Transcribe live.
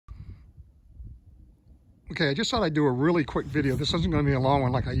Okay, I just thought I'd do a really quick video. This isn't going to be a long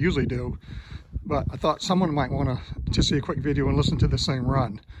one like I usually do, but I thought someone might want to just see a quick video and listen to this thing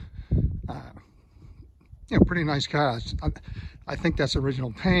run. You know, pretty nice cars. I think that's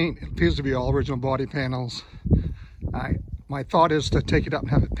original paint. It appears to be all original body panels. My thought is to take it up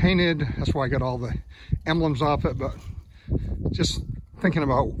and have it painted. That's why I got all the emblems off it, but just thinking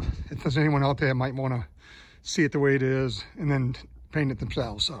about if there's anyone out there that might want to see it the way it is and then paint it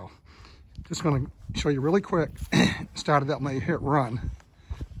themselves. So just going to show you really quick. Started up my hit run.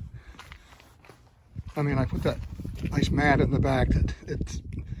 I mean, I put that nice mat in the back that it's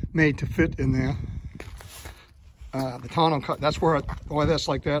made to fit in there. The tonneau cut, that's where, why that's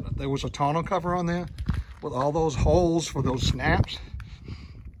like that. There was a tonneau cover on there with all those holes for those snaps.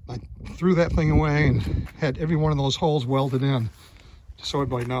 I threw that thing away and had every one of those holes welded in, just so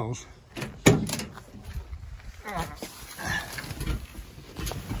everybody knows.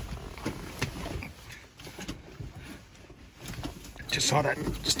 Just saw that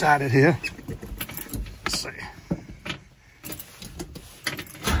started here. Let's see.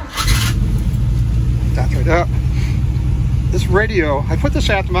 That's right up. This radio, I put this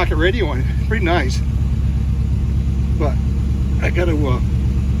aftermarket radio in, pretty nice. But I got to,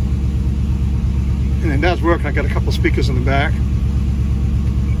 and it does work. I got a couple speakers in the back.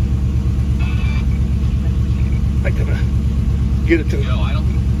 I gotta get it to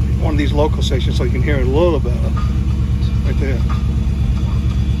one of these local stations so you can hear it a little better. Right there.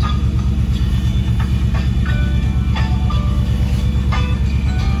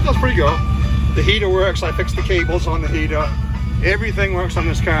 That's pretty good. The heater works. I fixed the cables on the heater. Everything works on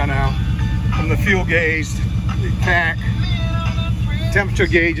this car now. From the fuel gauge, the pack, temperature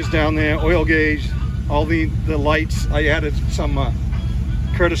gauge is down there, oil gauge, all the lights. I added some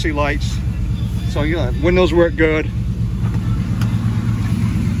courtesy lights. So yeah, windows work good.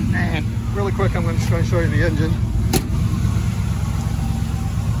 And really quick, I'm just going to show you the engine.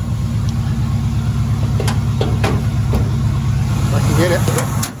 If I can get it.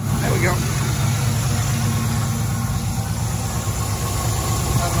 There we go.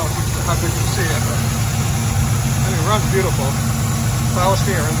 I don't know how good you can see it, but I mean, it runs beautiful. Power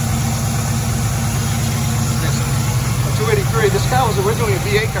steering. It's a 283. This car was originally a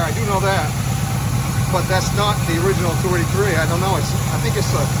V8 car, I do know that. But that's not the original 283. I don't know. I think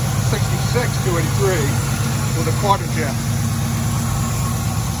it's a 66 283 with a quadrijet.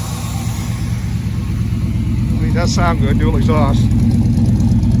 I mean, it does sound good, dual exhaust.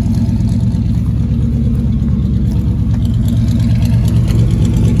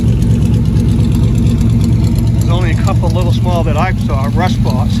 There's only a couple little small that I saw, rust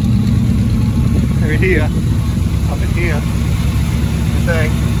spots. Right here, up in here, I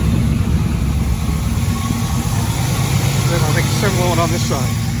think. Then I think a similar one on this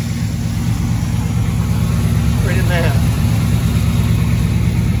side. Right in there.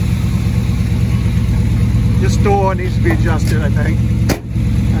 This door needs to be adjusted, I think.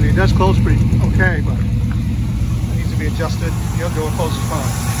 I mean, it does close pretty okay, but it needs to be adjusted. The other door closes fine.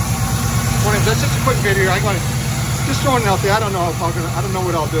 Well, that's just a quick video. I'm going to just throwing it out there. I don't know if I'm gonna. I don't know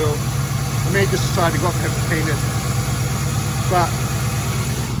what I'll do. I may just decide to go up and have it painted. But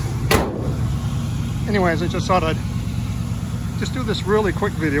anyways, I just thought I'd just do this really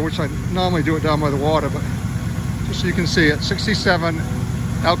quick video, which I normally do it down by the water, but just so you can see it. 67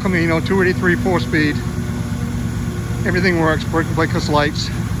 El Camino, 283 4-speed. Everything works. Brakeless lights,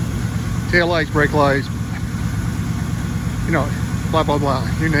 tail lights, brake lights. You know, blah blah blah.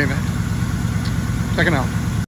 You name it. Check it out.